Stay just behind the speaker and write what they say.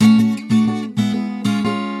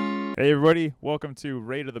Hey everybody, welcome to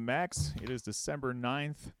Raid of the Max. It is December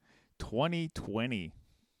 9th, 2020.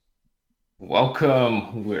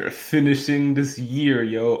 Welcome. We're finishing this year,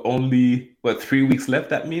 yo. Only what, 3 weeks left,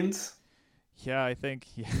 that means? Yeah, I think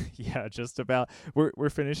yeah, just about. We're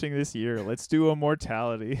finishing this year. Let's do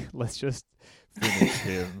Immortality. Let's just finish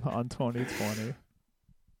him on 2020.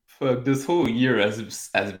 Fuck, this whole year has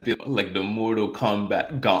been like the Mortal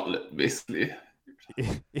Kombat gauntlet, basically.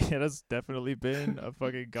 It has definitely been a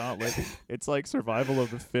fucking gauntlet. It's like survival of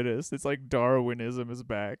the fittest. It's like Darwinism is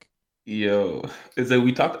back. Yo, it's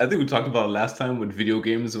like I think we talked about last time with video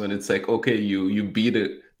games when it's like, okay, you beat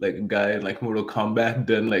it like a guy in like Mortal Kombat,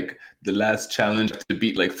 then like the last challenge to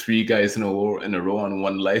beat like three guys in a row on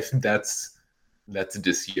one life. That's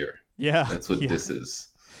this year. Yeah, That's what yeah, this is.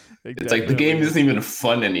 it It's like the definitely game isn't is. even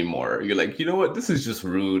fun anymore. You're like, you know what? This is just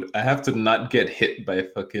rude. I have to not get hit by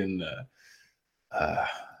fucking uh,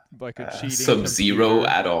 Like a cheating Sub-Zero computer.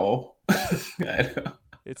 at all. I know.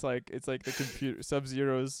 It's like the computer Sub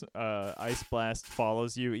Zero's ice blast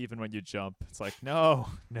follows you even when you jump. It's like no,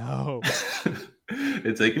 no.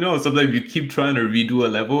 It's like, sometimes you keep trying to redo a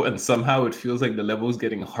level and somehow it feels like the level is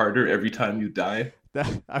getting harder every time you die.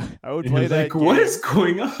 I would And you're play like, that what is game.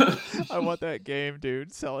 going on? I want that game,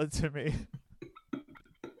 dude. Sell it to me.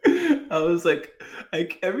 I was like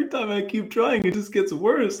every time I keep trying, it just gets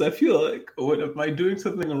worse. I feel like, what am I doing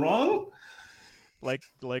something wrong? Like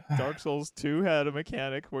Dark Souls 2 had a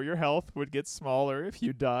mechanic where your health would get smaller if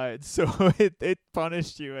you died, so it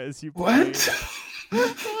punished you as you played.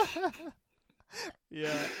 What?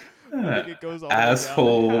 Yeah. I Uh, think it goes all the way down to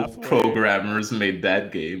Asshole halfway. programmers made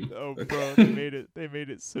that game. Oh, bro, they made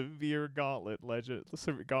it severe gauntlet legend,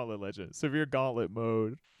 severe gauntlet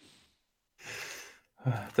mode.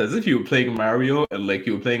 It's as if you were playing Mario and like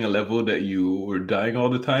you were playing a level that you were dying all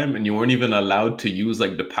the time and you weren't even allowed to use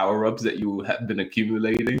like the power-ups that you had been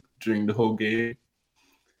accumulating during the whole game.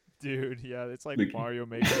 Dude, yeah, it's like Like, Mario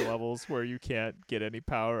Maker levels where you can't get any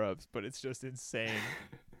power ups, but it's just insane.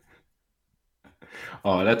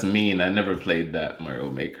 oh, that's mean. I never played that Mario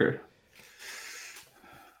Maker.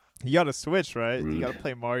 You got to switch, right? You got Rude. to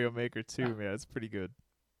play Mario Maker too, man. It's pretty good.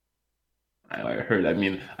 I heard. I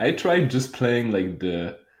mean, I tried just playing like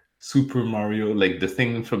the Super Mario, like the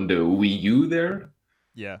thing from the Wii U there.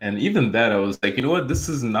 Yeah. And even that, I was like, you know what? This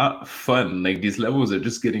is not fun. Like these levels are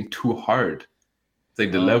just getting too hard. It's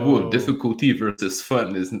like the level of Oh, difficulty versus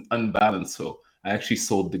fun is unbalanced. So I actually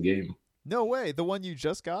sold the game. no way. The one you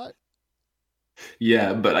just got?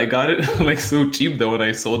 Yeah, but I got it like so cheap that when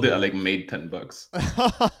I sold it, I like made $10.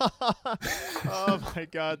 Oh my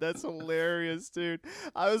god, that's hilarious, dude.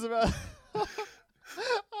 I was about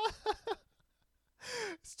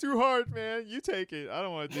It's too hard, man. You take it. I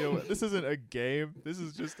don't want to deal with it. This isn't a game. This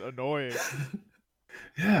is just annoying.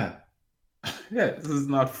 Yeah, yeah, this is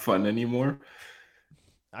not fun anymore.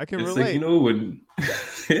 I can It's like, relate. when,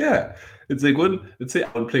 yeah, it's like when, let's say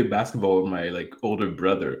I would play basketball with my like older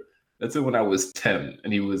brother. Let's say when I was 10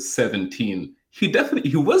 and he was 17.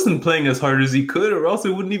 He wasn't playing as hard as he could, or else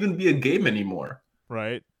it wouldn't even be a game anymore.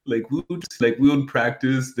 Right? We would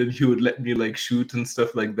practice, then he would let me like shoot and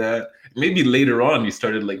stuff like that. Maybe later on he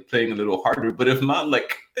started like playing a little harder, but if not,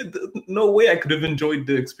 like no way I could have enjoyed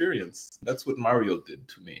the experience. That's what Mario did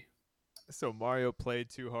to me. So Mario played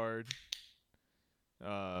too hard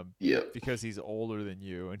um, Yeah. because he's older than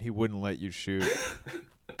you and he wouldn't let you shoot.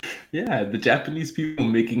 Yeah, the Japanese people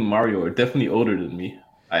making Mario are definitely older than me.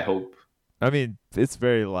 I hope. I mean, it's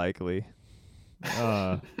very likely.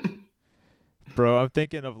 Uh, bro, I'm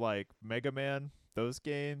thinking of like Mega Man, those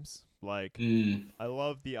games. Like, Mm, I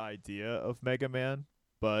love the idea of Mega Man,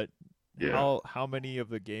 but yeah. how many of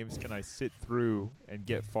the games can I sit through and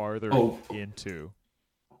get farther Oh, into?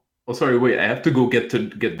 oh, sorry. Wait, I have to go get the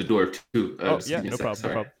door too. Oh Just yeah, give me a no sec. problem, no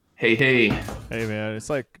Sorry. problem. Hey, hey. Hey man,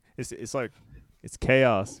 it's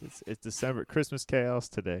chaos. It's December, Christmas chaos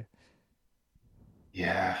today.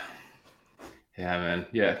 Yeah, yeah, man.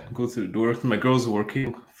 Yeah, go to the door. My girl's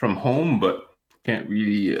working from home, but can't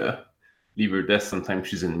really leave her desk. Sometimes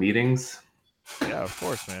she's in meetings. Yeah, of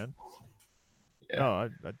course, man. Yeah. No, I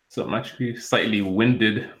So I'm actually slightly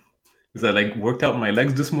winded because I like worked out my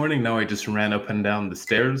legs this morning. Now I just ran up and down the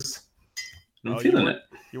stairs. I'm oh feeling it.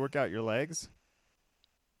 you work out your legs.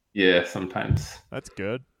 Yeah, sometimes. That's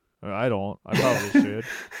good. I don't. I probably should.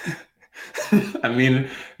 I mean,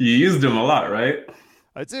 you use them a lot, right?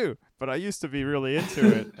 I do, but I used to be really into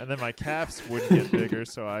it, and then my calves wouldn't get bigger,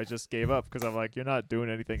 so I just gave up because I'm like, you're not doing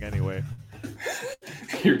anything anyway.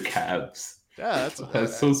 Your calves. Yeah, that's.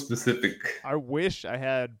 That's so specific. I wish I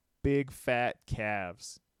had big fat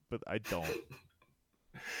calves, but I don't.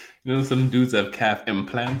 Some dudes have calf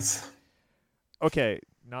implants. Okay,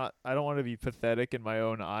 not I don't want to be pathetic in my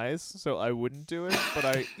own eyes, so I wouldn't do it. But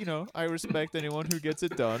I, I respect anyone who gets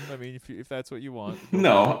it done. I mean, if that's what you want, go for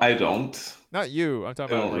No, it. I don't. Not you. I'm I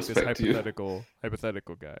talking about don't like this respect you.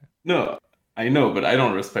 hypothetical guy. No, I know, but I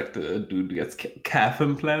don't respect a dude who gets calf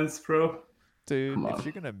implants, bro. Dude, Come if on.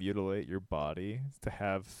 you're gonna mutilate your body to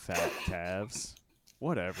have fat calves,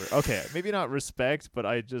 whatever. Okay, maybe not respect, but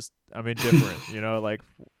I'm indifferent. Like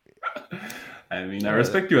I mean, I uh,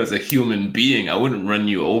 respect you as a human being. I wouldn't run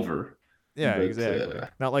you over, yeah, but exactly.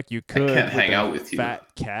 Not like you I could can't with hang their out with you. fat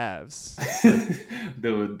calves. Like,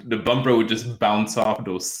 The bumper would just bounce off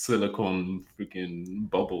those silicone freaking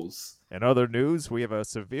bubbles. in other news, we have a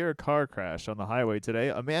severe car crash on the highway today.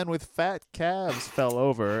 A man with fat calves fell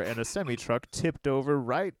over, and a semi truck tipped over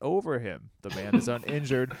right over him. The man is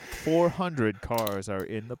uninjured. 400 cars are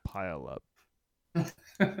in the pileup.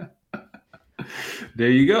 There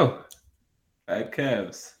you go. Fat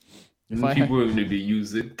calves. If And I had people are going to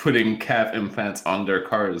be putting calf implants on their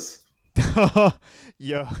cars.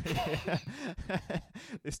 Yo, yeah.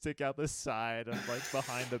 They stick out the side of like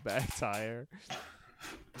behind the back tire.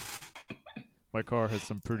 My car has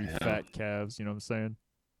some pretty Yeah. fat calves, you know what I'm saying?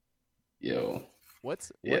 Yo.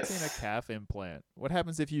 What's in a Yes. calf implant? What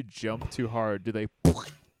happens if you jump too hard? Do they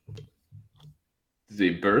Did they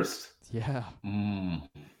burst? Yeah. Mm.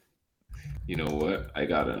 You know what? I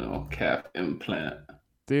gotta know. Calf implant.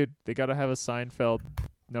 Dude, they got to have a Seinfeld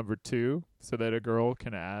 #2 so that a girl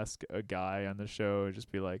can ask a guy on the show and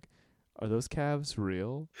just be like, "Are those calves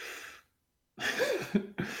real?"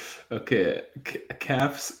 Okay,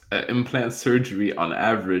 calves implant surgery on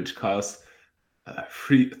average costs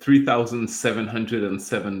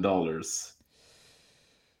 $3,707.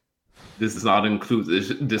 This does not include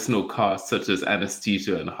additional costs such as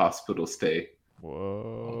anesthesia and hospital stay.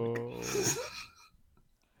 Oh my Whoa. goodness.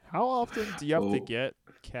 How often do you have to Oh, get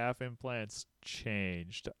calf implants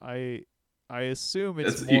changed? I assume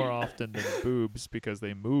it's that's more often than boobs because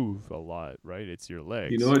they move a lot, right? It's your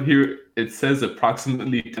you know legs. what here it says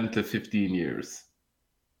approximately 10 to 15 years.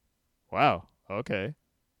 Wow. Okay.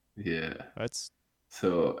 Yeah. That's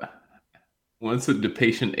So once the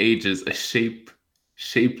patient ages, a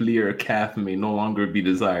shapelier calf may no longer be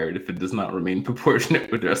desired if it does not remain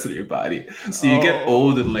proportionate with the rest of your body. So you get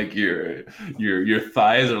old and oh like your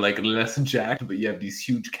thighs are like less jacked, but you have these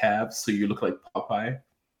huge calves, so you look like Popeye.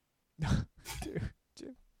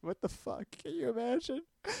 dude, what the fuck? Can you imagine?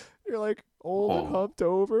 You're like old and Oh, humped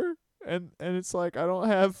over and it's like I don't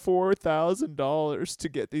have $4,000 to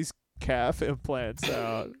get these calf implants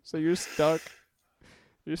out. So you're stuck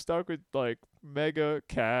with like mega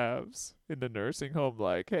calves in the nursing home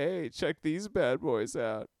like, "Hey, check these bad boys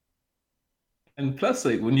out." and plus,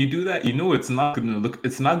 like when you do that, you know it's not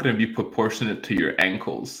gonna be proportionate to your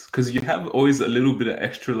ankles because you have always a little bit of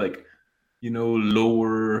extra like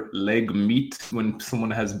lower leg meat when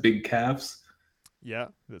someone has big calves. Yeah,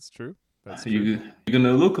 that's true. That's true. You're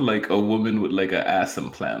gonna look like a woman with like an ass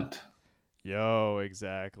implant. Yo,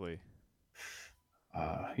 exactly.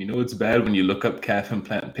 It's bad when you look up calf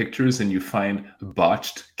implant pictures and you find a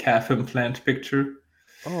botched calf implant picture.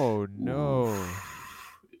 Oh Ooh. no.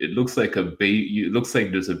 It looks like a baby. It looks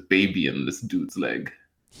like there's a baby in this dude's leg.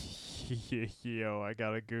 Yo, I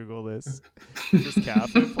gotta Google this. Just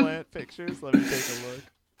calf implant pictures. Let me take a look.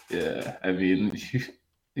 Yeah, I mean,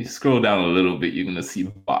 you scroll down a little bit, you're gonna see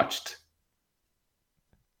botched.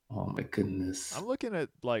 Oh my goodness. I'm looking at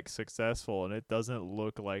like successful, and it doesn't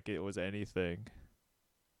look like it was anything.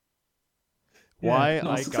 Yeah, Why no,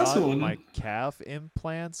 I got successful my one. calf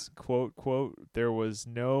implants? Quote quote. There was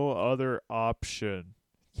no other option.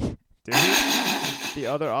 Dude, the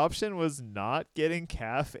other option was not getting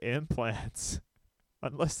calf implants,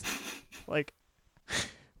 unless like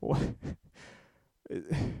what?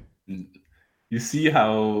 You see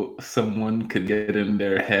how someone could get in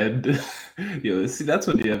their head? See, that's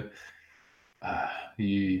what you have. I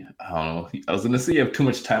don't know. I was gonna say you have too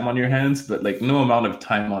much time on your hands, but like no amount of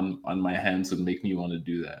time on my hands would make me want to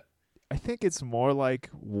do that. I think it's more like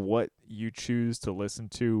what you choose to listen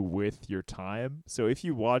to with your time. So if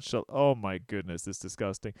you watch, oh my goodness, this is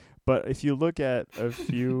disgusting. But if you look at a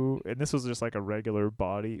few, and this was just like a regular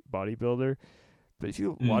bodybuilder, but if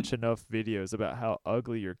you watch Mm. enough videos about how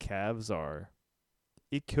ugly your calves are,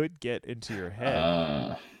 it could get into your head.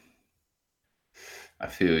 Uh, I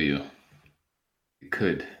feel you. It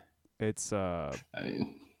could. It's I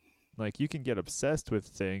mean, like you can get obsessed with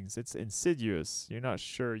things. It's insidious. You're not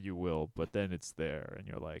sure you will, but then it's there, and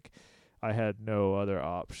you're like, I had no other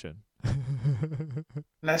option.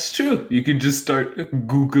 that's true. You can just start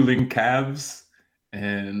Googling calves,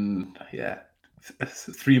 and yeah,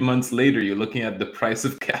 3 months later, you're looking at the price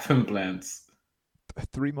of calf implants.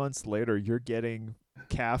 3 months later, you're getting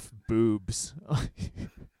calf boobs.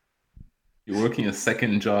 You're working a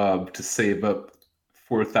second job to save up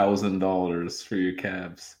 $4,000 for your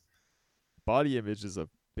calves. Body image is a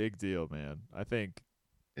big deal, man. I think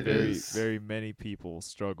It very is. very many people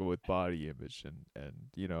struggle with body image, and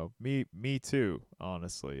me too,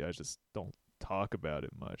 honestly. I just don't talk about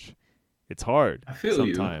it much. It's hard I feel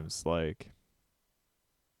you. sometimes, like.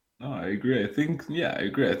 No, I agree. I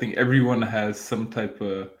agree. I think everyone has some type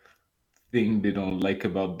of thing they don't like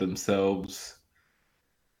about themselves.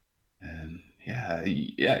 And yeah,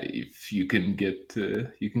 if you can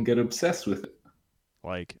get obsessed with it.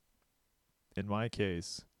 Like, in my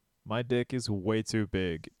case, my dick is way too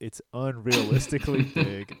big. It's unrealistically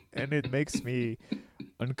big, and it makes me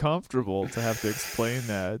uncomfortable to have to explain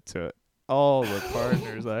that to all the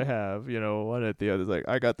partners I have. One at the other. Like,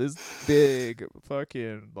 I got this big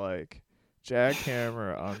fucking, like,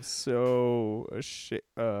 jackhammer. I'm so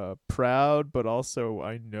proud, but also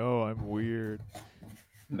I know I'm weird.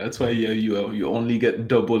 That's why you only get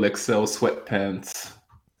double XL sweatpants.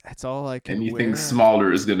 That's all I can Anything wear.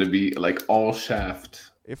 smaller is gonna be like all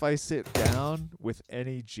shaft. If I sit down with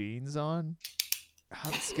any jeans on,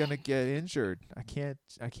 I'm just gonna get injured. I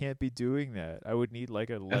can't be doing that. I would need like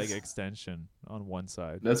a leg That's extension on one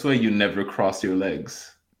side. that's why you never cross your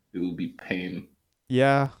legs. It will be pain.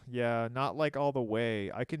 Yeah, yeah, not like all the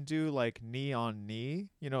way. I can do like knee on knee.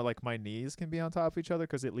 Like my knees can be on top of each other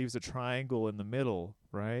because it leaves a triangle in the middle,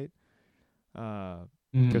 right? Uh,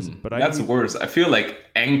 cause but I That's need. worse. I feel like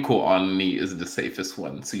ankle on knee is the safest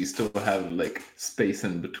one, so you still have like space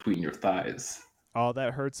in between your thighs. Oh,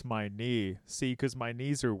 that hurts my knee. See, because my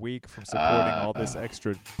knees are weak from supporting all this Uh,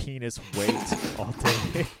 extra penis weight all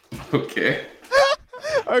day. okay.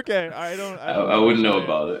 Okay, I don't I have a wouldn't know giant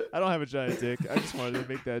about it. I don't have a giant dick. I just wanted to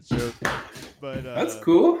make that joke. But That's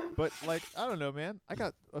cool. like, I don't know, man. I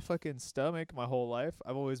got a fucking stomach my whole life.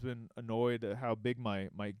 I've always been annoyed at how big my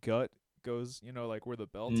gut goes, like where the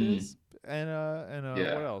belt Mm, is. And what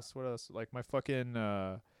yeah. else? What else? Like my fucking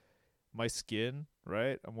my skin,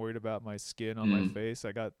 right? I'm worried about my skin on my Mm. face.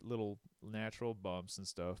 I got little natural bumps and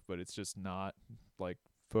stuff, but it's just not like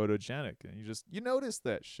photogenic. And you notice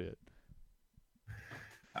that shit.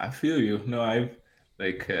 I feel you. No,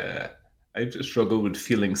 like I just struggle with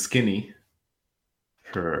feeling skinny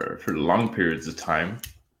for long periods of time.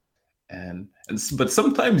 But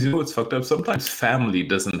sometimes you know what's fucked up? Sometimes family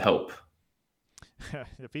doesn't help.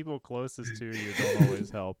 The people closest to you don't always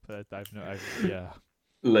help. Yeah.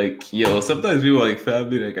 Like, yo, sometimes people like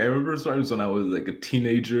family, like I remember times when I was like a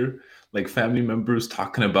teenager, like family members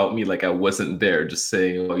talking about me like I wasn't there, just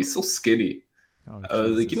saying, "Oh, he's so skinny." Oh I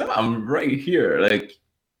was like, Jesus. I'm right here.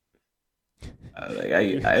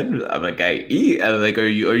 I'm like, I eat. I'm like, are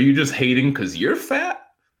you just hating because you're fat?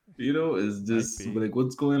 Is Might this be. like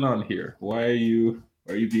what's going on here? Why are you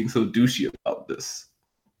being so douchey about this?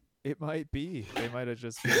 It might be. They might have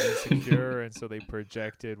just been insecure, and so they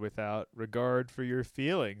projected without regard for your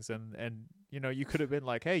feelings. And you could have been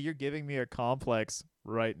like, "Hey, you're giving me a complex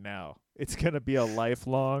right now. It's gonna be a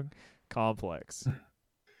lifelong complex."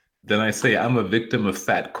 Then I say I'm a victim of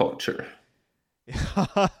fat culture.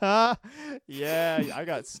 Yeah, I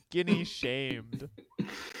got skinny shamed.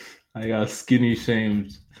 I got skinny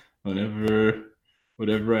shamed whenever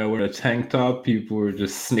whenever I wear a tank top. People were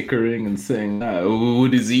just snickering and saying,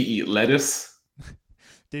 "What does he eat? Lettuce?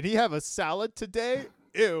 Did he have a salad today?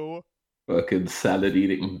 Ew. Fucking salad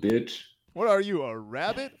eating bitch." What are you, a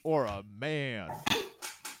rabbit or a man?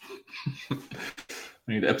 I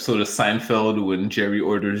mean, the episode of Seinfeld when Jerry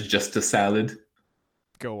orders just a salad.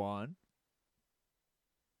 Go on.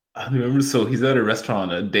 I remember, so he's at a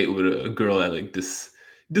restaurant, a date with a girl at like this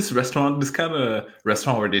restaurant, this kind of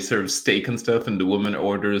restaurant where they serve steak and stuff, and the woman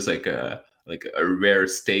orders like a rare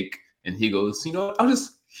steak, and he goes, I'll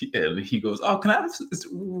just. And he goes, "Oh, can I have?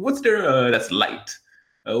 What's there that's light?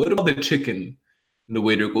 What about the chicken?" And the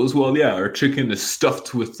waiter goes, "Well, yeah, our chicken is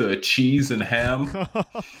stuffed with cheese and ham."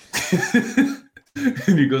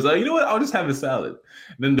 And he goes, "Oh, you know what? I'll just have a salad."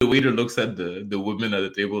 And then the waiter looks at the woman at the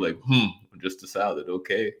table like, just a salad,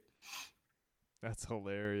 okay. That's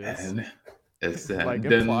hilarious. And it's Like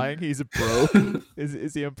and then implying he's broke.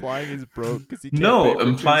 Is he implying he's broke because he can't pay no, for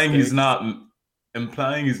two steaks?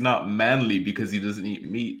 implying he's not manly because he doesn't eat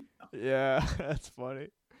meat. Yeah, that's funny.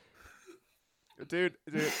 Dude,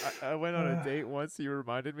 I went on a date once you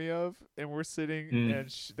reminded me of, and we're sitting, Mm,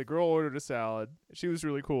 and the girl ordered a salad. She was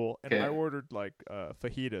really cool, and I okay, ordered like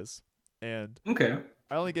fajitas, and okay.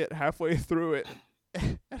 I only get halfway through it,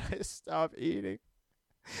 and I stop eating.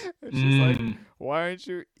 And she's like, Mm. "Why aren't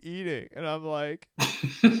you eating?" And I'm like,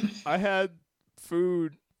 "I had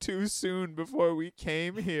food too soon before we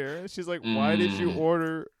came here. And she's like, why did you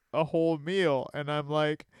order a whole meal? And I'm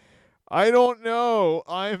like, I don't know.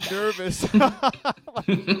 I'm nervous.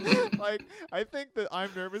 like, I think the I'm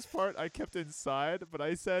nervous part I kept inside, but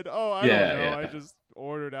I said, oh, I don't know. Yeah. I just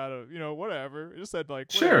ordered out of, whatever. I just said,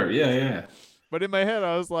 like, Sure. whatever. Yeah. But in my head,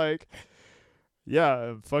 I was like, yeah,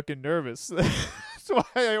 I'm fucking nervous. That's why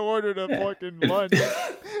I ordered a fucking lunch.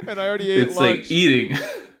 And I already ate it's lunch. Like eating.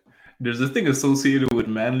 There's a thing associated with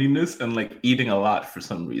manliness and like eating a lot for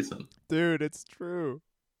some reason. Dude, it's true.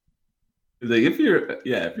 Like if you're a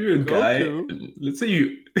guy, Goku. let's say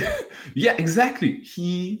you, yeah, exactly.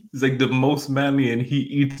 He is like the most manly and he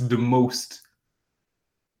eats the most.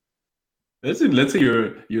 Let's say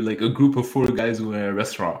you're like a group of 4 guys who are in a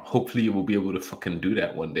restaurant. Hopefully, you will be able to fucking do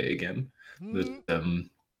that one day again. But, and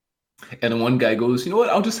then one guy goes, you know what?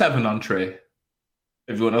 I'll just have an entree.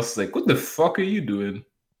 Everyone else is like, what the fuck are you doing?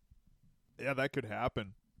 Yeah, that could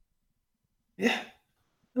happen. Yeah.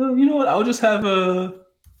 You know what? I'll just have an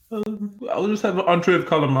entree of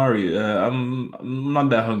calamari. I'm not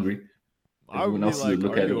that hungry. Everyone else would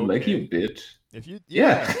look at him like, you bitch. If you,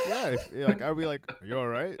 yeah. Like, I'd be like, are you all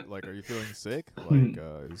right? Like, are you feeling sick? Like,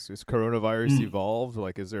 is coronavirus evolved?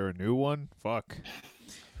 Like, is there a new one? Fuck.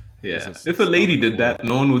 Yeah. If a lady did that,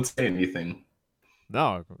 no one would say anything.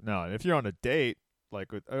 No. If you're on a date,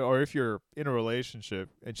 like, or if you're in a relationship,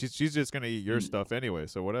 and she's just gonna eat your stuff anyway,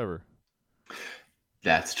 so whatever.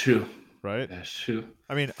 That's true. Right? That's true.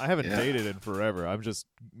 I mean, I haven't dated in forever. I'm just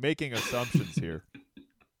making assumptions here.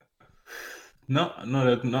 No,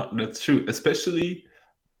 that's true. Especially,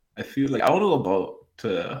 I feel like I don't know about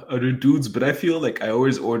other dudes, but I feel like I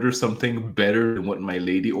always order something better than what my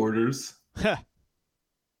lady orders.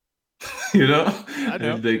 You know? I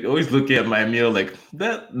know. And like always looking at my meal like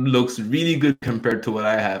that looks really good compared to what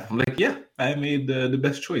I have. I'm like, yeah, I made the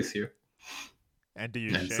best choice here. And do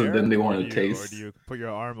you share? So then they want to taste. Or do you put your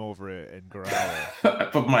arm over it and growl? I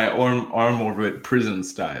put my arm over it, prison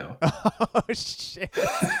style. Oh shit!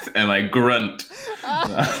 And I grunt.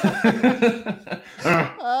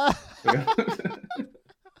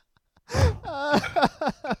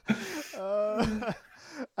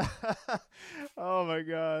 Oh my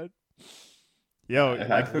god! Yo,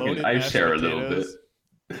 I share a little bit.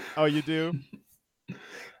 Oh, you do?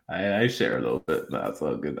 I share a little bit. That's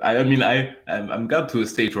all good. I mean, I'm got to a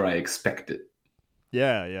stage where I expect it.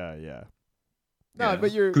 Yeah. No,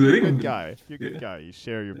 but you're a good guy. You're a good guy. You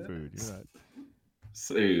share your food. You're not.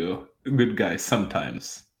 So there you go. A good guy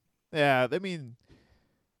sometimes. Yeah, I mean,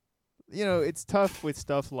 it's tough with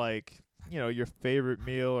stuff like, your favorite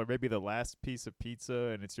meal or maybe the last piece of pizza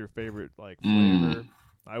and it's your favorite like flavor.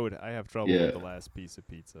 I have trouble with the last piece of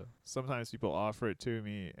pizza. Sometimes people offer it to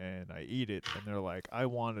me and I eat it and they're like, I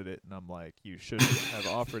wanted it, and I'm like, you shouldn't have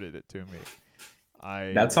offered it to me.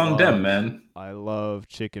 That's on them, man. I love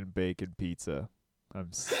chicken bacon pizza.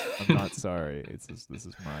 I'm not sorry. This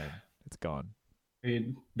is mine. It's gone. I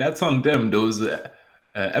mean, that's on them. Those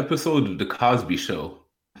episodes of the Cosby Show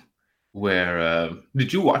where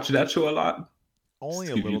did you watch that show a lot? Only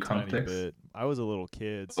a little tiny bit. I was a little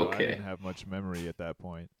kid, so I didn't have much memory at that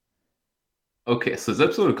point. Okay, so it's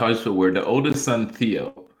episode of Cosby Show where the oldest son,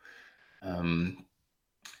 Theo,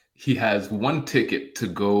 he has one ticket to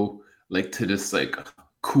go like to this like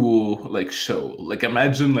cool like show. Like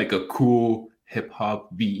imagine like a cool hip hop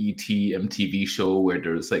BET MTV show where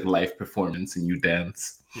there's like live performance and you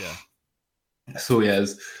dance. Yeah. So he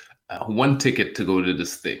has one ticket to go to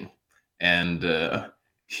this thing, and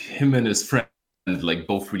him and his friend like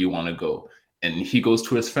both really want to go. And he goes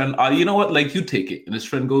to his friend, you know what, like you take it. And his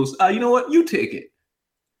friend goes, you know what, you take it.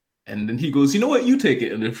 And then he goes, you know what, you take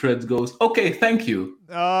it. And the friend goes, okay, thank you.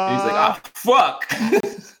 And he's like, fuck.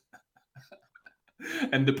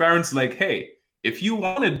 And the parents like, hey, if you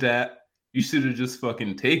wanted that, you should have just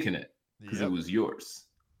fucking taken it because it was yours.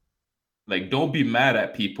 Like, don't be mad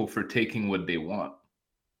at people for taking what they want.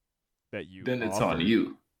 Then it's on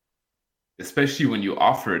you. Especially when you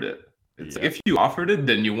offered it. It's like, if you offered it,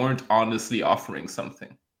 then you weren't honestly offering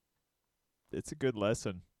something. It's a good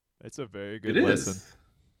lesson. It's a very good lesson.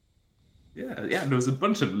 Yeah. There was a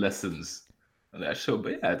bunch of lessons on that show,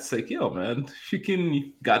 but yeah, it's like, yo, man,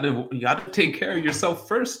 you gotta take care of yourself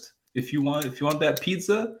first. If you want that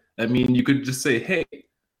pizza, I mean, you could just say, hey,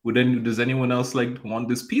 well, then does anyone else like want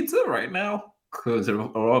this pizza right now? Because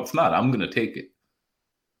or if not, I'm gonna take it.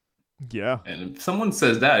 Yeah. And if someone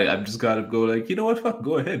says that, I've just got to go like, you know what, fuck,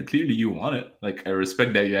 go ahead. Clearly you want it. Like, I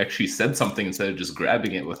respect that you actually said something instead of just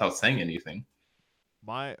grabbing it without saying anything.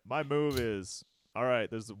 My move is, all right,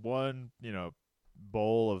 there's one,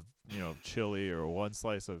 bowl of, chili or one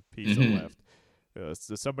slice of pizza left.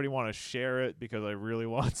 Does somebody want to share it because I really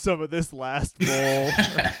want some of this last bowl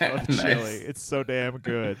of Nice. chili? It's so damn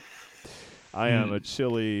good. I am a Mm.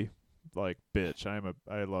 chili like bitch.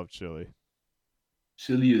 I love chili.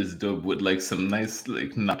 Chili is dope with like some nice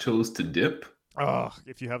like nachos to dip. Oh,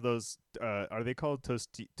 if you have those, are they called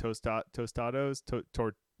tostados?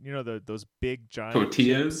 Those big giant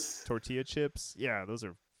chips, Tortillas. tortilla chips. Yeah, those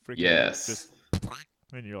are freaking just. Yes.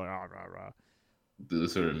 And you're like, ah, rah, rah.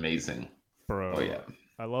 Those are amazing. Oh Bro, yeah.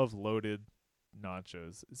 I love loaded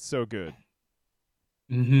nachos. It's so good.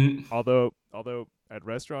 Hmm. Although at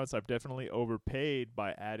restaurants I've definitely overpaid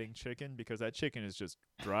by adding chicken because that chicken is just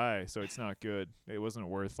dry, so it's not good. It wasn't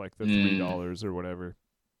worth like the Mm. $3 or whatever.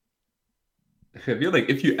 I feel like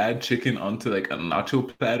if you add chicken onto like a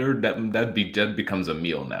nacho platter, that becomes a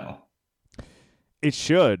meal now. It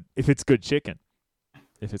should if it's good chicken.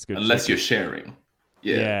 If it's good Unless chicken. you're sharing.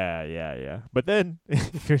 Yeah. Yeah, yeah, yeah. But then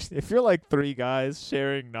if you're like three guys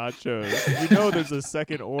sharing nachos, you know there's a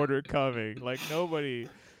second order coming. Like nobody,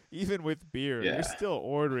 even with beer, you're Yeah. still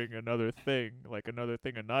ordering another thing, like another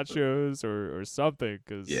thing of nachos or something,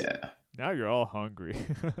 because Yeah. now you're all hungry.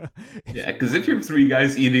 If Yeah. you Because if order, you're three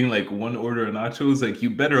guys eating like one order of nachos, like you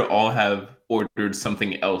better all have ordered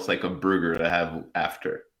something else, like a burger to have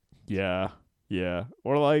after. yeah, yeah,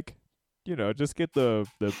 or like. Just get the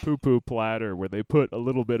poo poo platter where they put a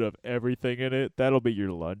little bit of everything in it. That'll be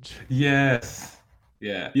your lunch. Yes.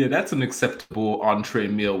 Yeah. Yeah, that's an acceptable entree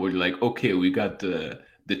meal where you're like, okay, we got the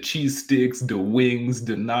cheese sticks, the wings,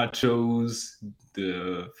 the nachos,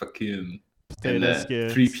 the fucking and Potato the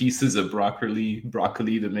three skins. pieces of broccoli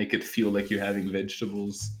to make it feel like you're having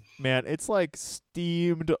vegetables. Man, it's like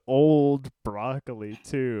steamed old broccoli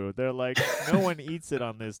too. They're like, no one eats it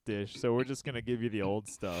on this dish, so we're just gonna give you the old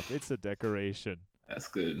stuff. It's a decoration, That's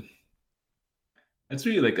good. That's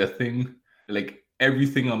really like a thing. Like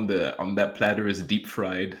everything on that platter is deep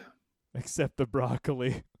fried, except the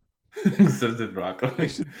broccoli. except the They broccoli.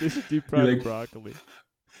 should they should deep fry You're the like, broccoli.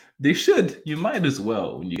 they should. You might as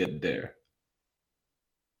well when you get there.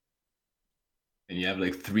 And you have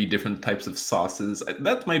like three different types of sauces.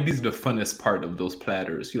 That might be the funnest part of those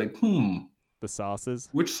platters. You're like, The sauces.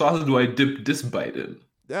 which sauce do I dip this bite in?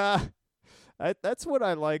 Ah, that's what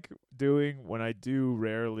I like doing when I do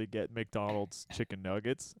rarely get McDonald's chicken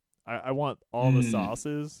nuggets. I want all the Hmm,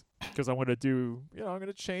 sauces because I'm gonna I'm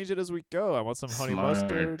gonna change it as we go. I want some honey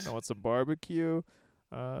mustard. I smart. want some barbecue.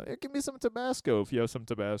 Give me some Tabasco if you have some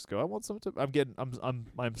Tabasco. I want some.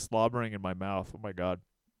 I'm slobbering in my mouth. Oh my god.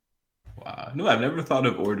 Wow. No, I've never thought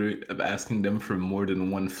of asking them for more than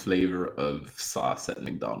one flavor of sauce at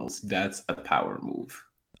McDonald's. That's a power move.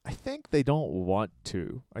 I think they don't want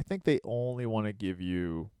to. I think they only want to give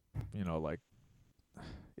you, like,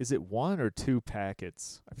 is it one or two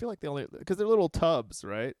packets? I feel like they only because they're little tubs,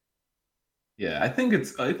 right? Yeah, I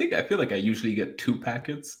feel like I usually get two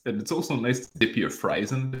packets, and it's also nice to dip your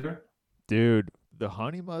fries in there. Dude, the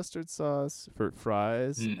honey mustard sauce for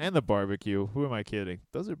fries Mm, and the barbecue. Who am I kidding?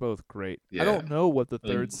 Those are both great. I yeah. don't know what the Like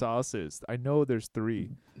third sauce is. I know there's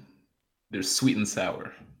three. they're sweet and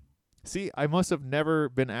sour. See, I must have never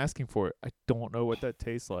been asking for it. I don't know what that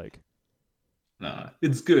tastes like. Nah,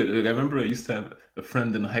 it's good. Like, I remember I used to have a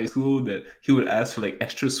friend in high school that he would ask for like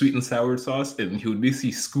extra sweet and sour sauce, and he would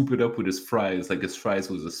basically scoop it up with his fries, like his fries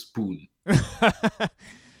was a spoon.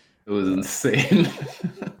 It was Uh, insane.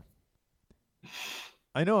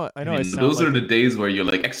 I I know I mean, sound those are like the days where you're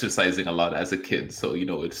like exercising a lot as a kid, so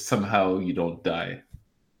it's somehow you don't die.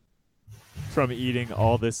 from eating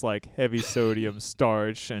all this like heavy sodium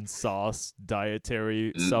starch and sauce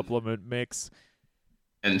dietary And, supplement mix.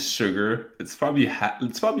 and sugar, it's probably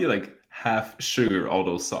like half sugar, all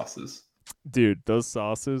those sauces. Dude, those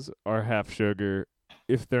sauces are half sugar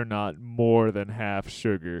if they're not more than half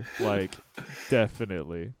sugar. Like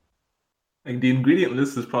definitely. Like the ingredient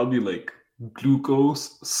list is probably like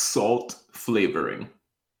glucose, salt, flavoring,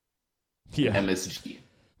 and Yeah. MSG.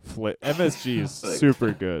 MSG is Like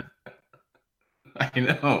super good. I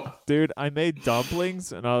know. Dude, I made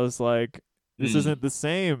dumplings and I was like, this Mm, isn't the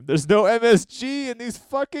same. There's no MSG in these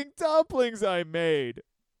fucking dumplings I made.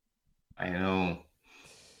 I know.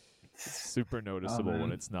 It's super Oh noticeable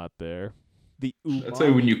when man. it's not there. The That's why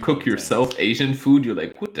when umami you cook content. yourself Asian food, you're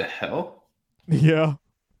like, what the hell? Yeah.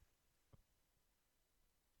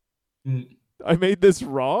 Mm. I made this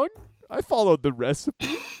wrong? I followed the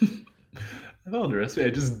recipe. I followed the recipe. I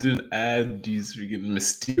just didn't add these freaking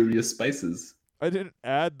mysterious spices. I didn't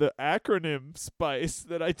add the acronym spice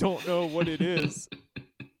that I don't know what it is.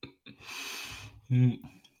 Mm.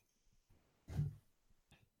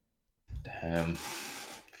 Damn.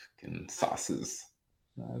 Fucking sauces.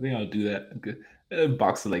 I think I'll do that. A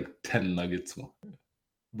box of like 10 nuggets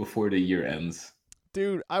before the year ends.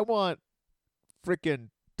 Dude, I want freaking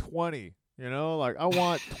 20. Like I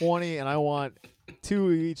want 20, and I want two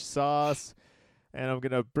of each sauce, and I'm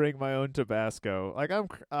gonna bring my own Tabasco. Like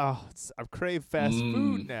I crave fast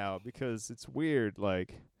food Mm, now because it's weird.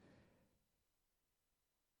 Like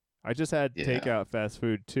I just had yeah. takeout fast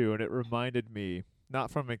food too, and it reminded me, not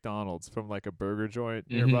from McDonald's, from like a burger joint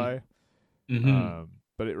Mm-hmm. nearby. Mm-hmm.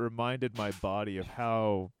 But it reminded my body of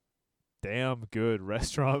how damn good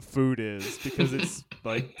restaurant food is because it's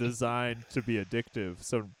like designed to be addictive.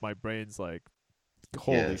 So my brain's like,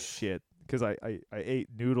 holy Yes. shit. Because I ate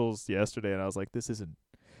noodles yesterday and I was like, this isn't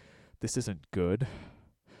good.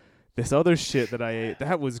 This other shit that I ate,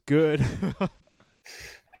 that was good.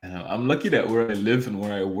 I'm lucky that where I live and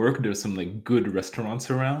where I work, there's some like good restaurants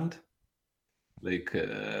around. Like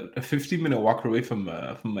a 15-minute walk away from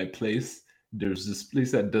my place, there's this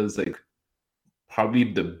place that does like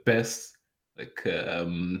probably the best like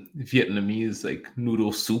Vietnamese like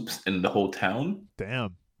noodle soups in the whole town,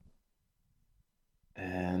 Damn.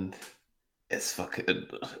 and it's fucking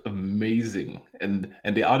amazing. And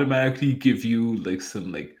they automatically give you like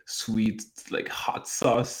some like sweet like hot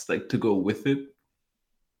sauce like to go with it.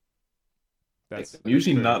 Like I'm That's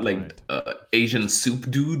usually very not like kind. Asian soup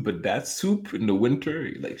dude, but that soup in the winter,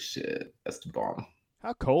 you're like shit, that's the bomb.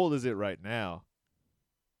 How cold is it right now?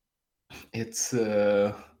 It's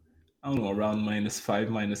I don't know, around -5,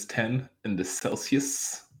 -10 in the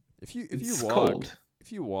Celsius. If you It's walk, cold.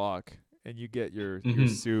 and you get your Hmm.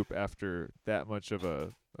 soup after that much of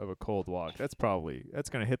a cold walk, that's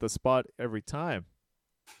gonna hit the spot every time.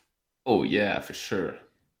 Oh yeah, for sure.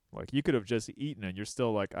 Like you could have just eaten and you're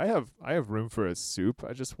still like, I have room for a soup.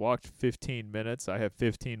 I just walked 15 minutes. I have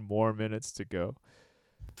 15 more minutes to go.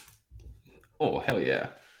 Oh hell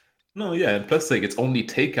yeah. No, yeah, and plus like it's only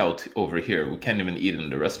takeout over here. We can't even eat in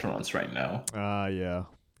the restaurants right now. Ah, yeah.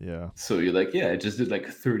 Yeah. So you're like, yeah, I just did like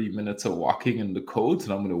 30 minutes of walking in the cold,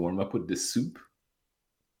 and I'm gonna warm up with this soup.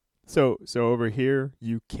 So over here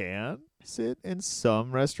you can sit in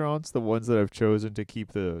some restaurants, the ones that have chosen to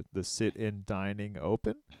keep the sit-in dining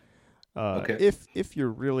open. Okay. If you're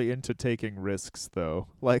really into taking risks though,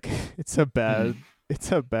 like it's a Mhm.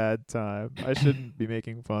 bad time. I shouldn't be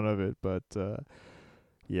making fun of it, but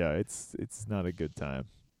yeah, it's not a good time.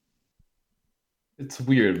 It's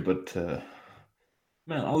weird, but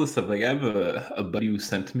man, all this stuff. Like I have a buddy who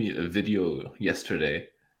sent me a video yesterday.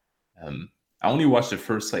 Um, I only watched the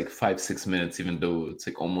first like 5, 6 minutes, even though it's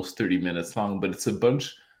like almost 30 minutes long. But it's a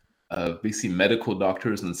bunch of basically medical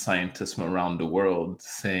doctors and scientists from around the world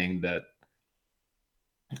saying that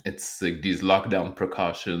it's like these lockdown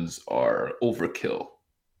precautions are overkill.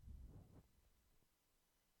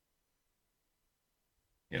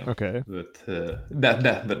 You know, Okay. but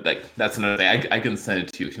but like that's another thing. I can send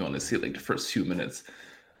it to you if you want to see like the first few minutes.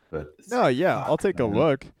 But it's No, like yeah, I'll fuck, take a man.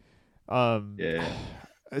 look. Um, Yeah.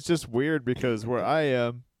 it's just weird because where I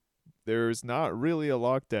am, there's not really a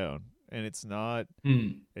lockdown, and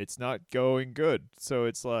Hmm. it's not going good. So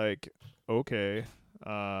it's like, okay,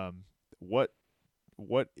 um, what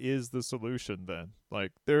what is the solution then?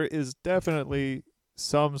 Like there is definitely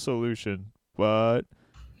some solution, but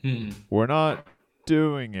Hmm. we're not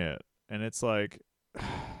doing it. And it's like,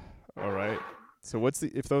 all right. So what's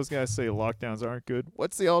the if those guys say lockdowns aren't good,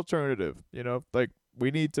 what's the alternative? Like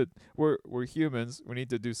we need to we're humans. We need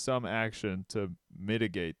to do some action to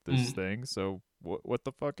mitigate this Hmm. thing. So what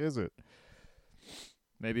the fuck is it?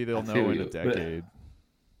 Maybe they'll I feel know in a you, but decade.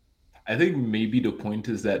 I think maybe the point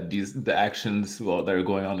is that the actions well that are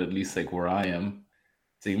going on at least like where I am,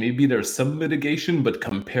 say maybe there's some mitigation, but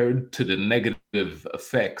compared to the negative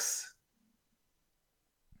effects,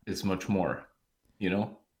 is much more. You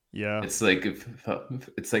know, Yeah. it's like if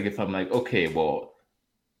it's like if I'm like okay, well,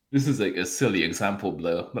 this is like a silly example,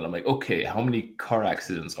 but I'm like okay, how many car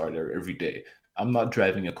accidents are there every day? I'm not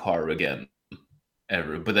driving a car again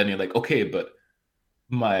ever. But then you're like okay, but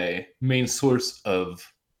my main source of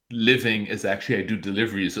living is actually I do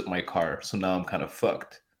deliveries with my car, so now I'm kind of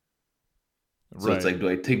fucked. So it's Right. like, do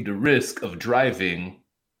I take the risk of driving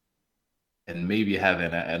and maybe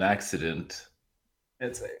having an accident?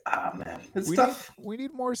 It's like, ah, man, it's tough. We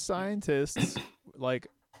need more scientists. Like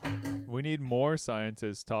we need more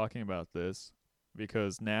scientists talking about this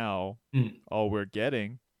because now Mm, all we're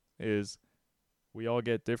getting is we all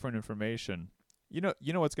get different information. You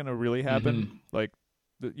know what's going to really happen? mm-hmm, Like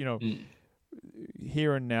mm,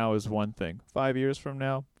 here and now is one thing. 5 years from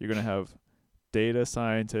now, you're going to have data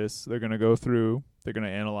scientists. They're going to go through, they're going to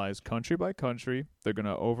analyze country by country. They're going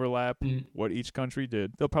to overlap Mm. what each country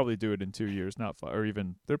did. They'll probably do it in 2 years, not or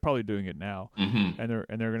even they're probably doing it now. Mm-hmm. And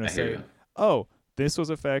they're going to I hear say, you. "Oh, this was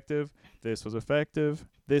effective. This was effective.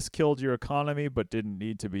 This killed your economy but didn't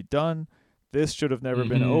need to be done. This should have never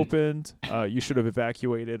been Mm-hmm. opened. You should have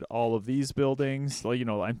evacuated all of these buildings. Like,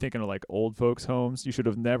 I'm thinking of like old folks' homes. You should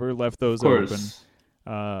have never left Of those open. course.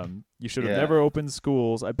 You should have Yeah. never opened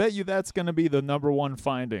schools. I bet you that's going to be the number one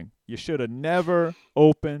finding. You should have never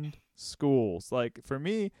opened schools. Like for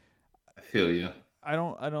me, I feel you. I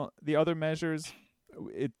don't. The other measures,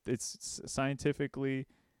 it's scientifically.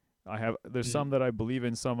 There's some that I believe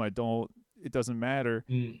in, some I don't. It doesn't matter.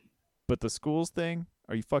 Mm. But the schools thing,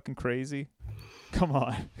 are you fucking crazy? Come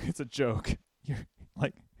on, it's a joke. You're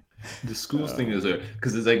like, The schools thing is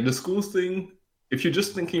because it's like the schools thing. If you're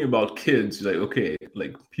just thinking about kids, you're like, okay,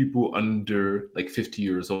 like people under like 50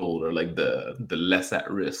 years old are like the less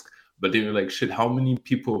at risk. But then you're like, shit, how many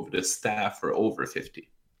people of the staff are over 50?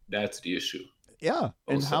 That's the issue. yeah.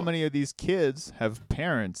 And how Also. many of these kids have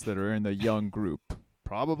parents that are in the young group?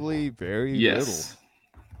 Probably very Yes.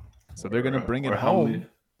 little. So they're gonna bring it Or how home, many-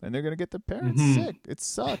 and they're gonna get their parents Mhm. sick. It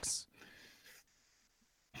sucks.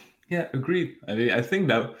 Yeah, agreed. I mean, I think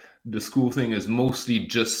that the school thing is mostly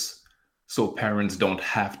just so parents don't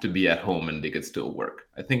have to be at home and they could still work.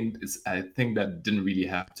 I think that didn't really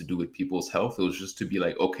have to do with people's health. It was just to be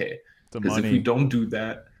like, okay, It's a because if we money. don't do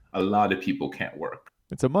that, a lot of people can't work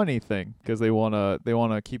It's a money thing because they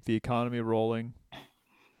wanna keep the economy rolling.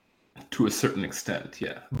 to a certain extent.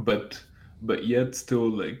 Yeah, but yet still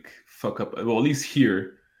like fuck up. Well, at least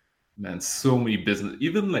here, man, so many business,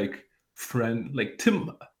 even like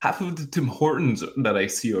half of the Tim Hortons that I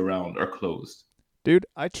see around are closed. Dude,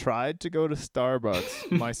 I tried to go to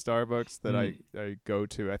Starbucks. My Starbucks that Mm. I go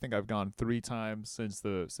to. I think I've gone 3 times since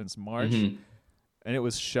March. Mhm. And it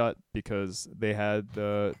was shut because they had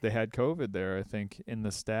COVID there, I think, in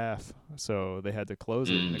the staff, so they had to close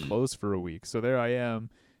it. And it Mm. closed for a week. So there I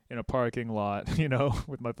am in a parking lot,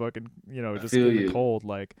 with my fucking, just feel in the you. cold.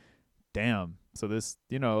 Like, damn. So this,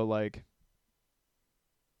 like,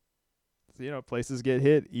 places get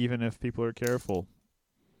hit even if people are careful.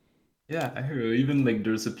 Yeah, I hear you. Even like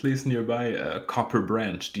there's a place nearby, Copper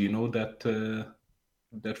Branch. Do you know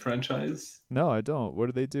that franchise? No, I don't. What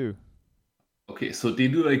do they do? Okay, so they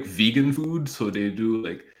do like vegan food. So they do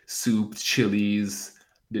like soup, chilies.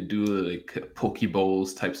 They do like poke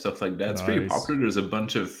bowls type stuff like that. It's pretty Nice. popular. There's a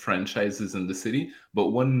bunch of franchises in the city, but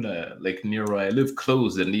one like near where I live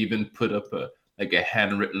closed, and they even put up a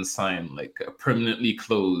handwritten sign like permanently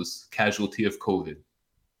closed, casualty of COVID.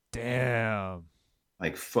 Damn.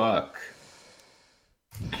 Like fuck.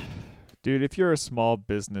 Dude, if you're a small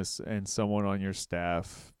business and someone on your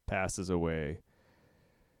staff passes away,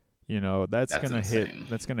 that's That's gonna hit. insane.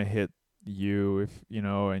 That's gonna hit you if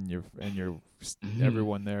and your Mhm.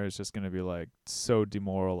 everyone there is just gonna be like so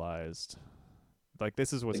demoralized. Like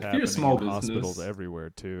this is what's Like, if you're a happening small in hospitals business- everywhere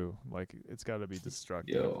too. Like it's got to be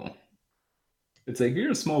destructive. Yo. It's like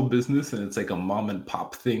you're a small business and it's like a mom and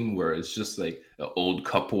pop thing where it's just like an old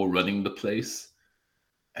couple running the place.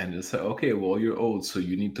 And it's like, okay, well, you're old, so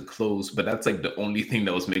you need to close. But that's like the only thing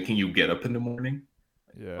that was making you get up in the morning.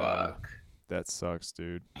 Yeah, Fuck. that sucks,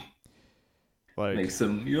 dude. Like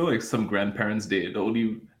some grandparents, the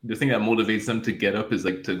thing that motivates them to get up is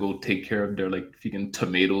like to go take care of their like freaking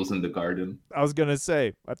tomatoes in the garden. I was gonna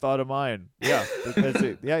say, I thought of mine. Yeah, that's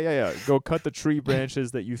it. Yeah. Go cut the tree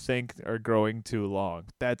branches that you think are growing too long.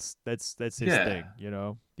 That's his Yeah. thing.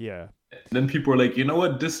 Yeah. And then people are like, you know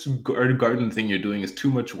what, this garden thing you're doing is too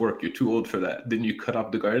much work. You're too old for that. Then you cut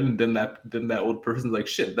off the garden. Then that old person's like,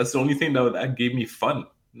 shit, that's the only thing that gave me fun.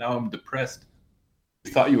 Now I'm depressed.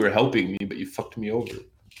 You thought you were helping me, but you fucked me over.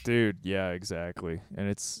 Dude, yeah, exactly. And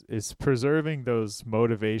it's preserving those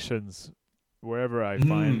motivations wherever I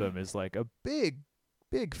find Mm. them is like a big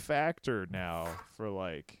factor now for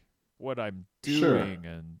like what I'm Sure. doing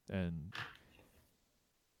and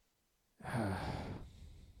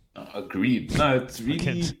Agreed. No, it's really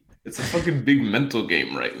Fucking- it's a fucking big mental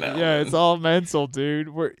game right now. yeah, man. it's all mental, dude.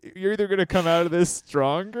 You're either gonna come out of this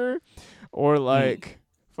stronger or like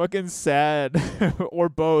fucking sad or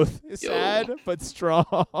both. Sad but strong.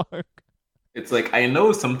 It's like I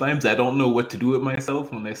know sometimes I don't know what to do with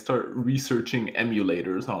myself when I start researching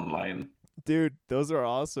emulators online. Dude, those are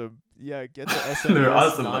awesome. Yeah, get the They're SNES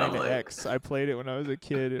awesome, but I'm like- 9X. I played it when I was a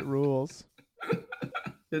kid. It rules.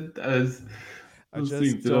 It does. I Those just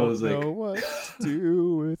things, I don't was like, know what to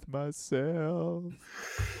do with myself.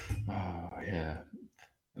 oh yeah.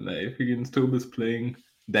 And I freaking still was playing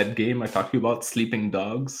that game I talked to you about, Sleeping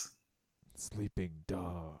Dogs. Sleeping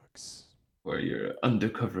dogs. where you're an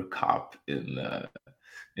undercover cop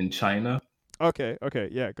in China. Okay, okay,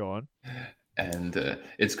 yeah, go on. And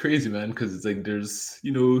it's crazy, man, because it's like there's,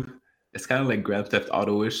 it's kind of like Grand Theft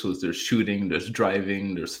Auto-ish. So there's shooting, there's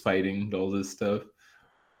driving, there's fighting, all this stuff.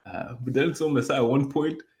 But then it's almost at one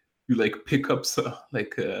point you like pick up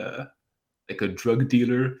like a drug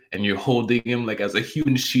dealer, and you're holding him like as a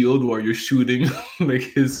human shield while you're shooting like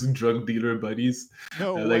his drug dealer buddies.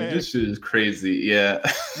 No Like way. this shit is crazy. Yeah.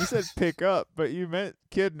 You said pick up, but you meant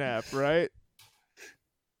kidnap, right?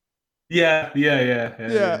 Yeah. Yeah.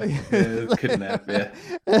 Kidnap. Yeah.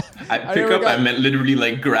 I I pick never up. I got. meant literally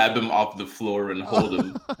like grab him off the floor and hold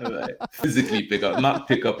him. Like, physically pick up, not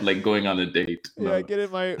pick up like going on a date. Yeah, No. get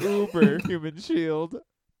in my Uber human shield.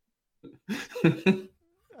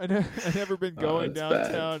 I never been Oh, going it's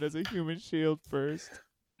bad. downtown as a human shield first.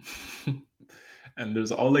 And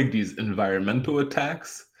there's all like these environmental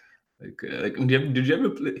attacks. Like did you ever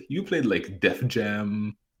play? You played like Def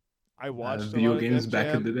Jam I watched a video lot of games Def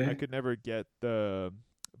back in the Jam. I day? could never get the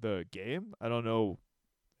game. I don't know.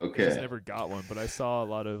 I just Okay. never got one, but I saw a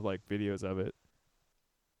lot of like videos of it.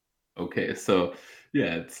 Okay. So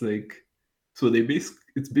yeah, it's like so they it's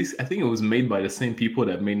I think it was made by the same people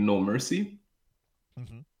that made No Mercy.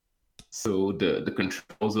 Hmm. So the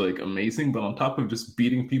controls are like amazing, but on top of just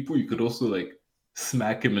beating people, you could also like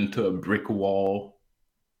smack him into a brick wall.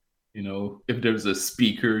 If there's a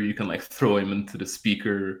speaker, you can like throw him into the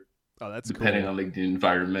speaker, Oh, that's depending cool. on like the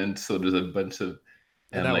environment. So there's a bunch of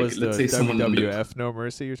And and that like was let's the say someone in the WWF No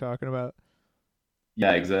Mercy you're talking about?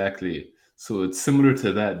 yeah, exactly. So it's similar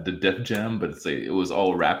to that, the Def Jam, but it's like it was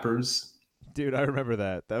all rappers. Dude, I remember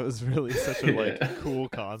that. That was really such a like Yeah. cool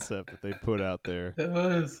concept that they put out there. It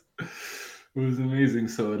was. It was amazing.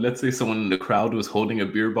 So let's say someone in the crowd was holding a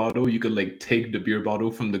beer bottle, you could like take the beer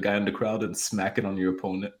bottle from the guy in the crowd and smack it on your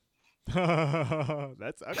opponent.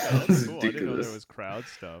 That's okay, That that's was cool. I didn't know there ridiculous. was crowd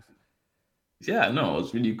stuff. Yeah, no, it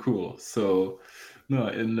was really cool. So no,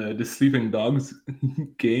 in the Sleeping Dogs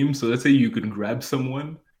game, so let's say you could grab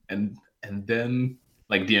someone and then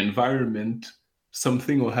like the environment,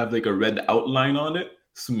 something will have like a red outline on it,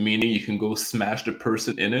 so meaning you can go smash the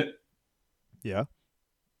person in it. Yeah.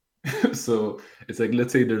 So it's like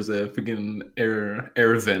let's say there's a freaking air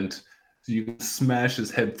vent, so you can smash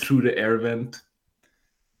his head through the air vent.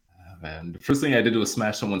 Man, the first thing I did was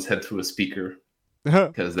smash someone's head through a speaker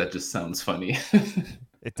because that just sounds funny.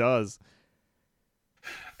 It does.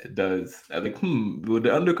 It does. I'm like, would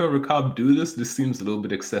the undercover cop do this? This seems a little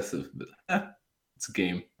bit excessive, but it's a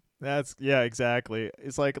game. That's yeah, exactly.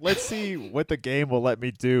 It's like let's see what the game will let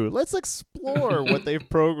me do. Let's explore what they've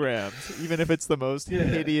programmed, even if it's the most Yeah.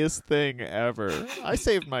 hideous thing ever. I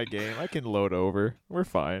saved my game. I can load over. We're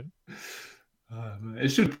fine. Man. It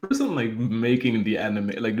should person like making the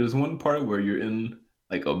anime. Like, there's one part where you're in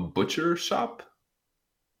like a butcher shop,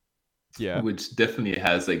 Yeah. which definitely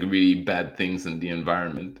has like really bad things in the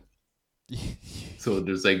environment. So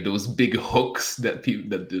there's like those big hooks that people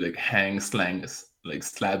that do like hang slangs like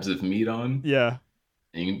slabs of meat on, Yeah.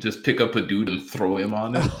 and you can just pick up a dude and throw him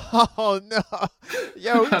on it. Oh no.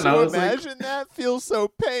 Yo, And I to was like, imagine that feels so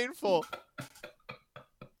painful.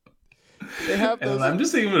 They have and those I'm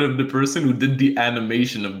just saying of the person who did the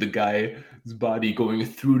animation of the guy's body going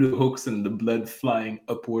through the hooks and the blood flying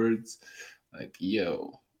upwards. Like,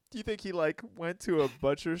 yo. do you think he like went to a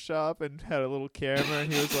butcher shop and had a little camera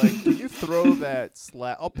and he was like, "Can you throw that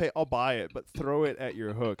slab? I'll buy it, but throw it at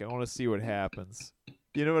your hook. I want to see what happens."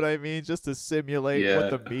 You know what I mean? Just to simulate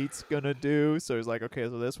what Yeah. the meat's gonna do. So he's like, "Okay,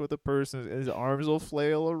 so that's what the person his arms will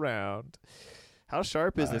flail around." How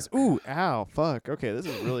sharp is this? Ooh, ow, fuck. Okay, this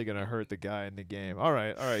is really gonna hurt the guy in the game. All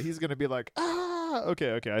right. He's gonna be like, ah.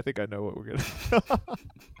 Okay. I think I know what we're gonna.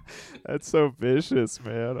 That's so vicious,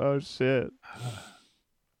 man. Oh shit.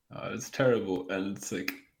 It's terrible. And it's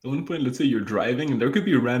like, at one point, let's say you're driving, and there could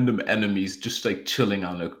be random enemies just like chilling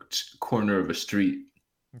on a corner of a street.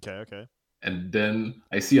 Okay. And then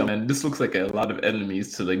I see, man, this looks like a lot of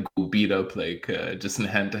enemies to like go beat up, like just in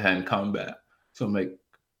hand to hand combat. So I'm like,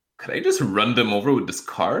 could I just run them over with this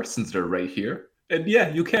car since they're right here? And yeah,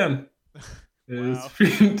 you can. It's Wow.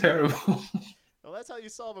 freaking terrible. Well, that's how you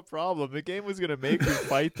solve a problem. The game was gonna make you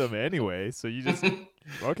fight them anyway, so you just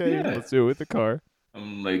okay. Yeah. Let's do it with the car.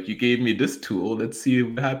 I'm like, you gave me this tool. Let's see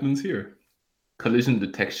what happens here. Collision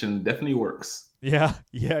detection definitely works. Yeah.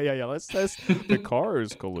 Let's test the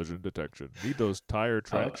car's collision detection. Need those tire Uh,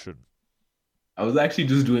 traction. I was actually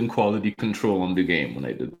just doing quality control on the game when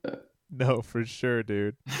I did that. No, for sure,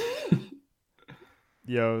 dude.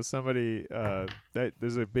 Yo, somebody that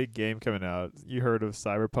there's a big game coming out. You heard of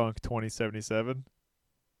Cyberpunk 2077?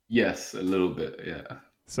 Yes, a little bit. Yeah.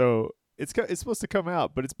 So it's supposed to come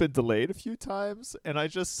out, but it's been delayed a few times, and I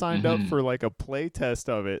just signed up Hmm. for like a play test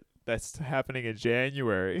of it that's happening in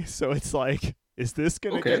January. So it's like, is this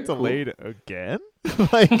gonna get Okay, cool. delayed again?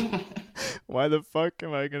 Like, why the fuck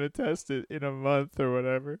am I gonna test it in a month or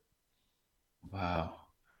whatever? Wow.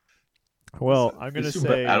 Well, I'm gonna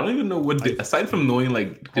But I say don't even know what I aside from knowing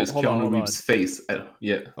like just hold on, Keanu hold Reeves' on. face.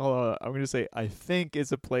 Yeah. Hold on. I'm gonna say I think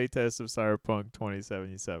it's a playtest of Cyberpunk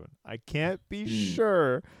 2077. I can't be Hmm.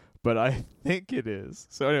 sure, but I think it is.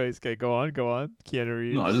 So, anyways, okay, go on.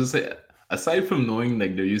 Keanu No, I was Reeves. just say aside from knowing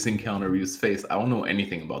like they're using Keanu Reeves' face, I don't know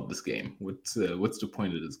anything about this game. What's the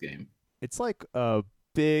point of this game? It's like a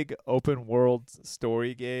big open world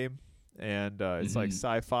story game, and it's like Hmm.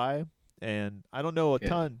 sci-fi. And I don't know a Yeah.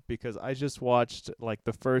 ton because I just watched like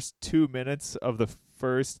the first 2 minutes of the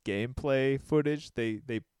first gameplay footage they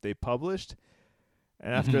published.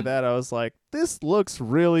 And after Hmm. that, I was like, "This looks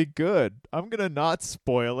really good. I'm gonna not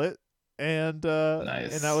spoil it." And that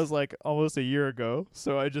Nice. was like almost a year ago,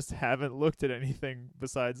 so I just haven't looked at anything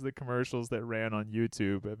besides the commercials that ran on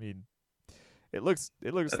YouTube. I mean, it looks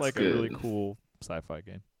That's like a really good. cool sci-fi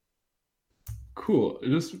game. Cool. It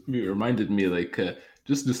just reminded me like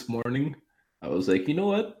just this morning, I was like, you know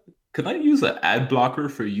what? Can I use an ad blocker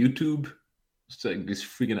for YouTube? It's like these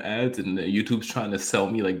freaking ads, and YouTube's trying to sell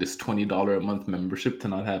me like this $20 a month membership to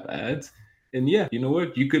not have ads. And yeah, you know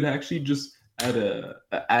what? You could actually just add a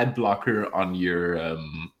ad blocker on your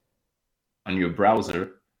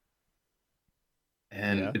browser,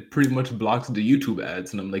 and Yeah, it pretty much blocks the YouTube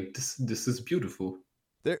ads. And I'm like, this is beautiful.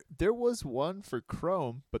 there was one for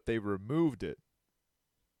Chrome, but they removed it.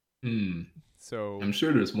 Hmm. So I'm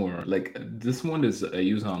sure there's more. Like this one is I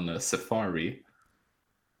use on Safari,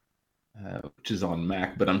 which is on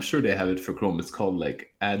Mac, but I'm sure they have it for Chrome. It's called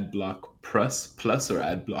like AdBlock Plus or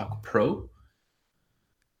AdBlock Pro.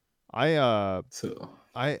 I uh So,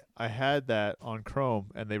 I had that on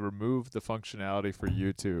Chrome, and they removed the functionality for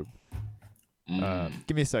YouTube. mm,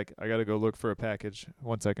 Give me a sec. I gotta go look for a package.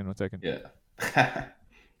 1 second. 1 second. yeah.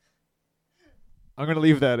 I'm gonna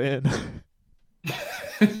leave that in.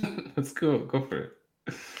 Let's go. Go for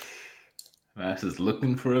it. Max is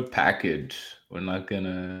looking for a package. We're not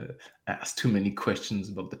gonna ask too many questions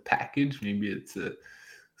about the package. Maybe it's a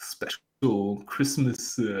special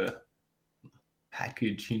Christmas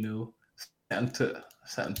package.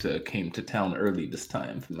 Santa came to town early this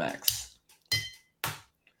time for Max.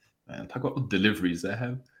 Man, talk about deliveries. I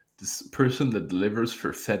have this person that delivers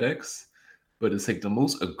for FedEx, but it's like the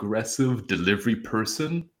most aggressive delivery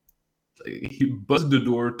person. Like, he buzzed the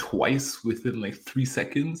door twice within like 3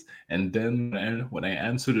 seconds, and then when I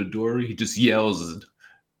answer the door, he just yells,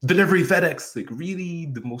 "Delivery FedEx!" Like really,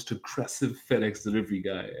 the most aggressive FedEx delivery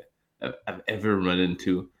guy I've ever run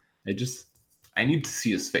into. I just I need to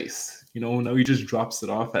see his face. Now he just drops it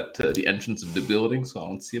off at the entrance of the building, so I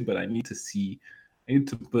don't see it. But I need to see. I need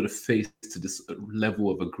to put a face to this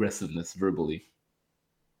level of aggressiveness verbally.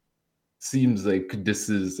 Seems like this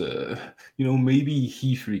is, maybe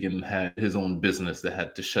he freaking had his own business that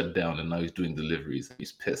had to shut down, and now he's doing deliveries.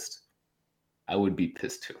 He's pissed. I would be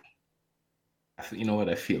pissed too. You know what?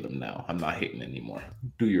 I feel him now. I'm not hating anymore.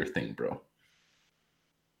 Do your thing, bro.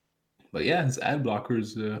 But yeah, his ad blocker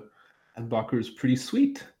is pretty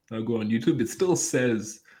sweet. I'll go on YouTube. It still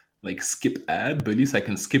says like skip ad, but at least I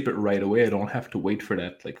can skip it right away. I don't have to wait for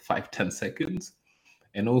that like 5-10 seconds.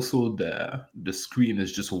 And also the screen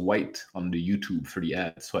is just white on the YouTube for the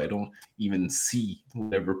ad, so I don't even see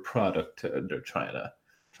whatever product they're trying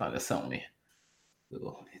to sell me.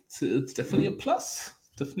 So it's definitely a plus.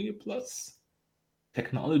 Definitely a plus.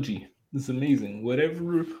 Technology is amazing.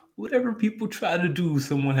 Whatever people try to do,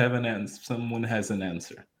 someone have an answer. Someone has an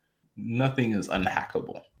answer. Nothing is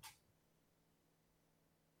unhackable.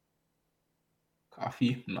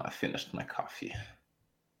 Coffee? No, I finished my coffee.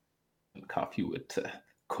 Coffee with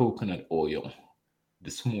coconut oil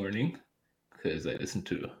this morning because I listen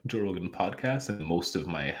to Joe Rogan podcast, and most of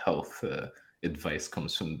my health advice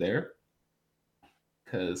comes from there.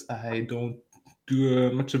 Because I don't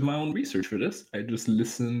do much of my own research for this. I just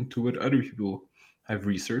listen to what other people have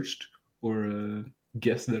researched or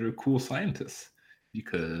guests that are cool scientists.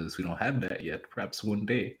 Because we don't have that yet. Perhaps one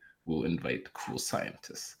day we'll invite cool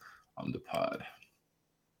scientists on the pod.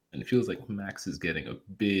 And it feels like Max is getting a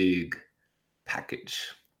big package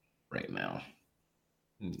right now.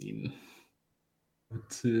 I mean,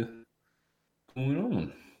 what's going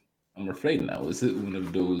on? I'm afraid now. Is it one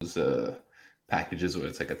of those packages where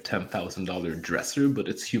it's like a $10,000 dresser, but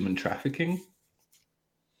it's human trafficking?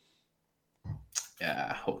 Yeah,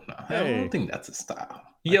 I hope not. I don't Hey, think that's a style.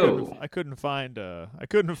 I couldn't Yo, I couldn't find I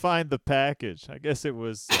couldn't find the package. I guess it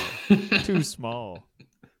was too small.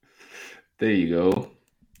 There you go.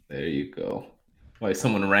 There you go. Why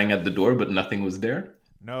someone rang at the door, but nothing was there?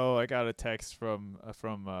 No, I got a text from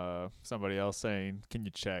somebody else saying, "Can you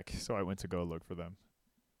check?" So I went to go look for them.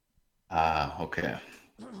 Ah, okay.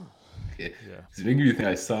 Okay. Yeah. It's making me think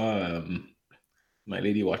I saw my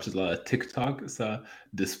lady watches a lot of TikTok. I saw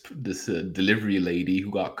this delivery lady who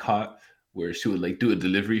got caught where she would like do a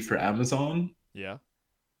delivery for Amazon. Yeah.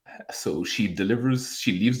 So she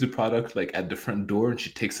leaves the product like at the front door and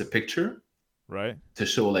she takes a picture Right. to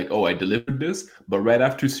show like, oh, I delivered this. But right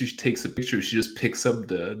after she takes a picture, she just picks up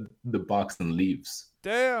the box and leaves.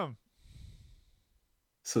 Damn.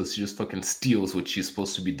 So she just fucking steals what she's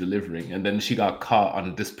supposed to be delivering, and then she got caught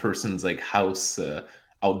on this person's like house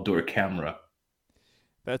outdoor camera.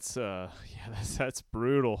 That's yeah, that's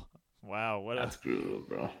brutal. Wow, what a That's brutal,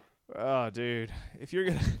 bro. oh dude. If you're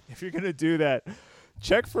gonna if you're gonna do that,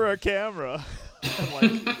 check for a camera.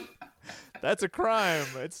 Like that's a crime.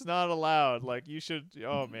 It's not allowed. Like you should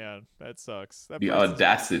oh man, that sucks. The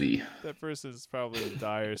audacity. That person's probably in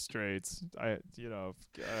dire straits. I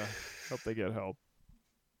hope they get help.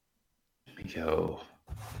 Yo,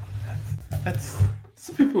 that's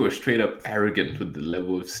some people are straight up arrogant with the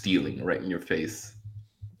level of stealing right in your face.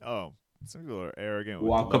 Oh, some people are arrogant with the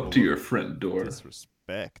Walk up level to of your front door.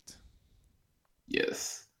 disrespect.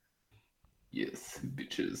 Yes. Yes,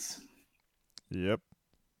 bitches. Yep.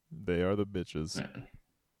 They are the bitches.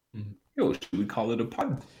 Yo, should we call it a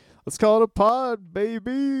pod? Let's call it a pod,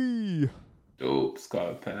 baby. Dope,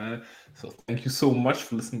 Scott Pan. So thank you so much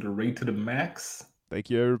for listening to Rate to the Max. Thank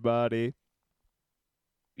you, everybody.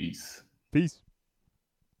 Peace. Peace.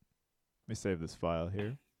 Let me save this file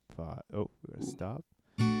here. Oh, we're gonna stop.